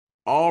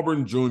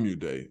Auburn Junior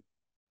Day.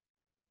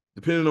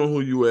 Depending on who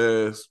you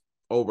ask,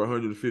 over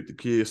 150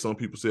 kids. Some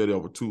people said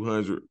over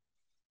 200.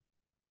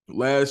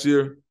 Last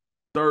year,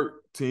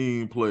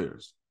 13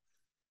 players.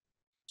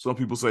 Some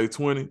people say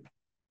 20,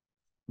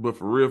 but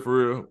for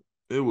real,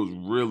 it was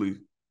really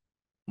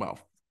about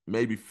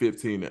maybe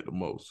 15 at the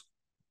most.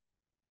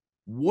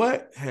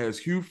 What has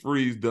Hugh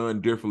Freeze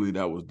done differently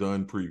that was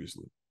done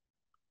previously?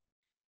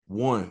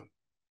 One,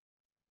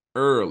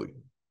 early.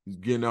 He's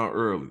getting out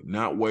early,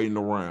 not waiting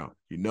around.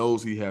 He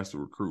knows he has to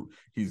recruit.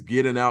 He's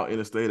getting out in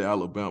the state of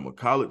Alabama.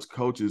 College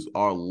coaches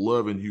are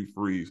loving Hugh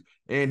Freeze,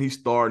 and he's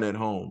starting at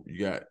home. You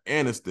got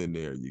Aniston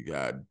there. You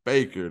got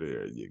Baker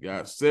there. You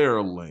got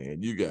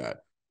Saraland. You got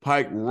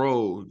Pike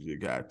Rose. You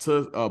got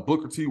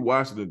Booker T.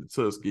 Washington, the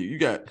Tuskegee. You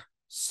got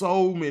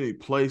so many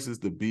places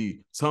to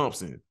be.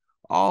 Thompson.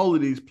 All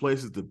of these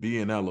places to be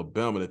in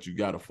Alabama that you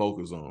got to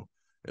focus on.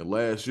 And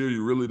last year,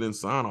 you really didn't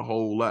sign a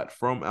whole lot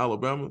from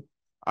Alabama.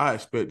 I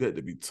expect that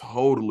to be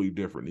totally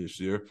different this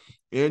year.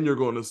 And you're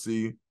going to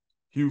see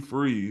Hugh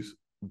Freeze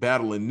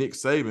battling Nick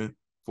Saban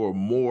for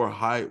more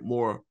highly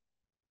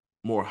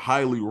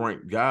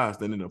ranked guys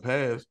than in the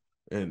past.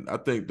 And I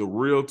think the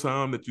real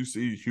time that you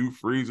see Hugh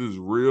Freeze's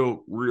real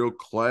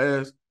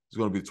class is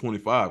going to be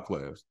 25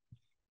 class.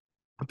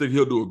 I think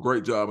he'll do a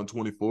great job in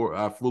 24.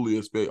 I fully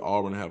expect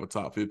Auburn to have a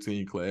top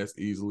 15 class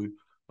easily,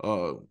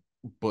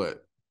 but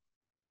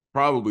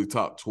probably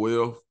top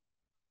 12.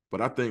 But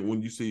I think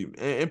when you see,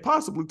 and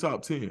possibly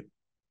top 10,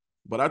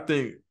 but I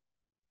think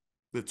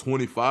the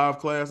 25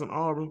 class in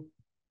Auburn,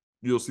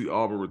 you'll see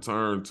Auburn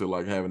return to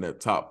like having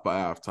that top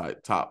 5,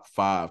 top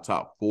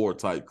 4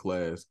 type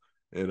class.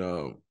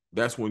 And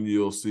that's when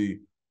you'll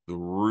see the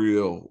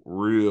real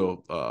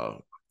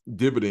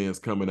dividends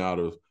coming out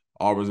of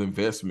Auburn's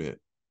investment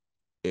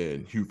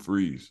in Hugh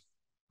Freeze.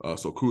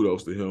 So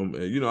kudos to him.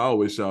 And, I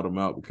always shout him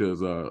out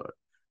because, that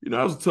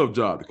was a tough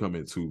job to come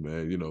into,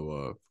 man.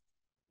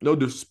 No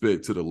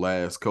disrespect to the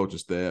last coaching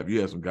staff.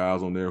 You had some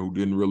guys on there who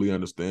didn't really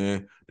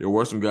understand. There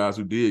were some guys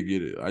who did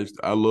get it.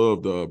 I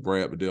loved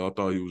Brad Bedell. I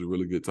thought he was a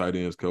really good tight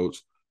ends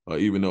coach,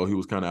 even though he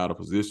was kind of out of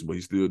position, but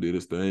he still did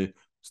his thing.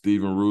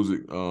 Steven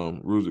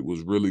Ruzick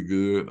was really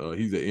good.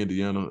 He's at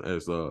Indiana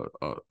as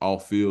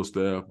off-field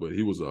staff, but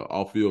he was an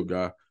off-field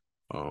guy.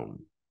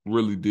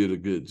 Really did a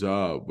good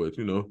job, but,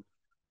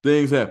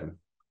 things happen.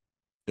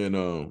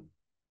 And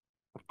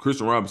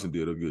Christian Robinson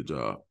did a good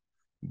job.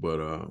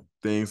 But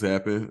things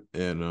happen,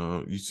 and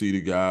you see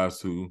the guys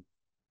who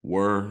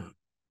were,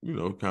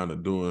 kind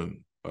of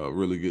doing a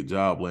really good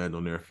job landing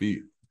on their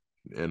feet.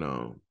 And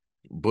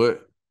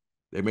but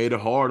they made it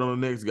hard on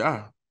the next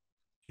guy.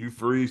 Hugh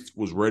Freeze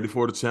was ready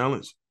for the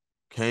challenge,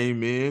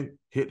 came in,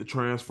 hit the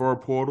transfer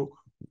portal,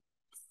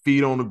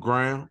 feet on the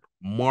ground,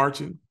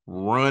 marching,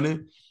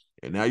 running.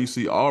 And now you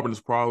see Auburn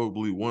is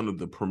probably one of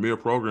the premier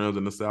programs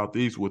in the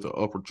Southeast with an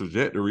upward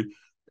trajectory.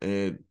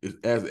 And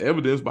as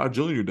evidenced by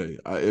Junior Day.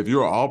 If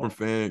you're an Auburn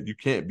fan, you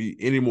can't be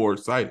any more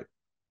excited.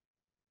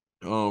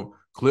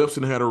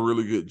 Clemson had a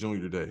really good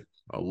Junior Day.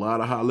 A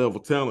lot of high-level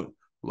talent.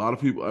 A lot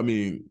of people,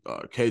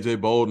 KJ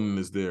Bolden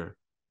is there.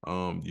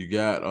 You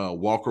got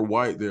Walker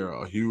White there,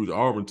 a huge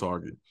Auburn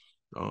target.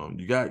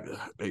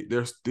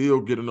 They're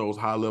still getting those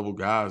high-level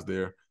guys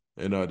there,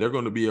 and they're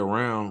going to be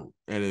around.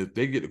 And if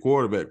they get the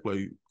quarterback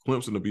play,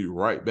 Clemson will be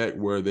right back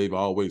where they've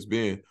always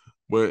been.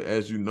 But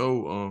as you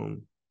know,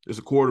 it's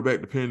a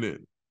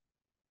quarterback-dependent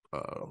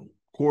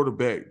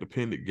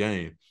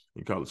game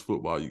in college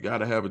football. You got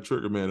to have a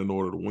trigger man in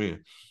order to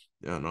win.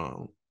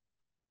 And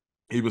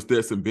even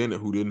Stetson Bennett,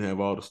 who didn't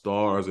have all the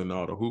stars and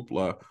all the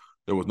hoopla,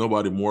 there was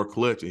nobody more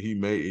clutch, and you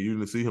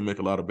didn't see him make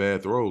a lot of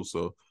bad throws.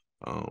 So,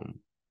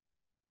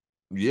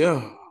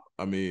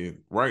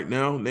 right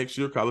now, next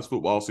year, college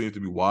football seems to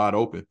be wide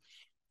open.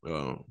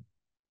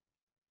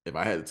 If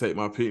I had to take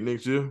my pick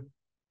next year,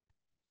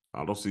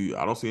 I don't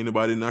see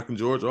anybody knocking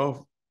Georgia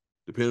off.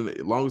 As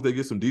long as they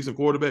get some decent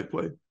quarterback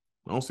play,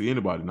 I don't see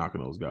anybody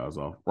knocking those guys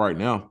off right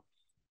now.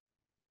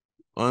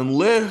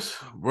 Unless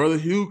Brother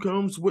Hugh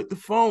comes with the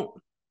phone.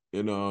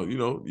 And,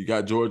 you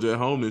got Georgia at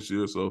home this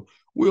year, so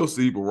we'll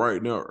see. But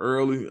right now,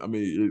 early,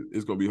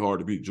 it's going to be hard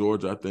to beat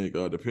Georgia, I think,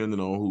 depending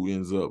on who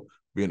ends up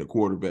being a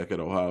quarterback at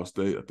Ohio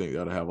State. I think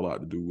that'll have a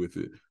lot to do with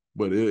it.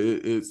 But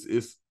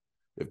it's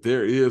if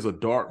there is a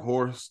dark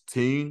horse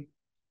team,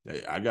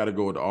 hey, I got to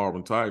go with the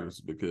Auburn Tigers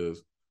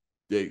because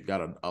they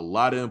got a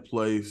lot in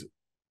place.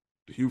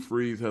 Hugh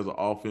Freeze has an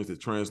offense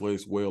that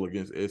translates well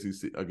against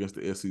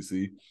the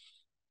SEC.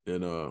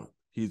 And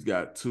he's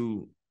got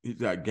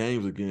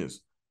games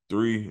against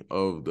 3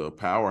 of the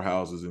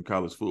powerhouses in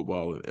college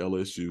football in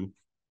LSU,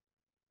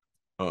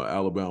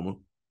 Alabama,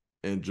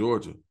 and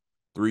Georgia.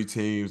 3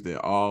 teams that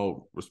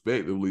all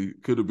respectively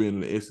could have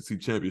been in the SEC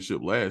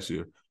championship last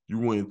year. You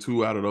win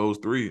 2 out of those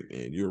 3,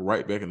 and you're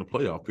right back in the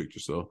playoff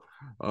picture. So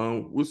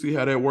we'll see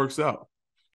how that works out.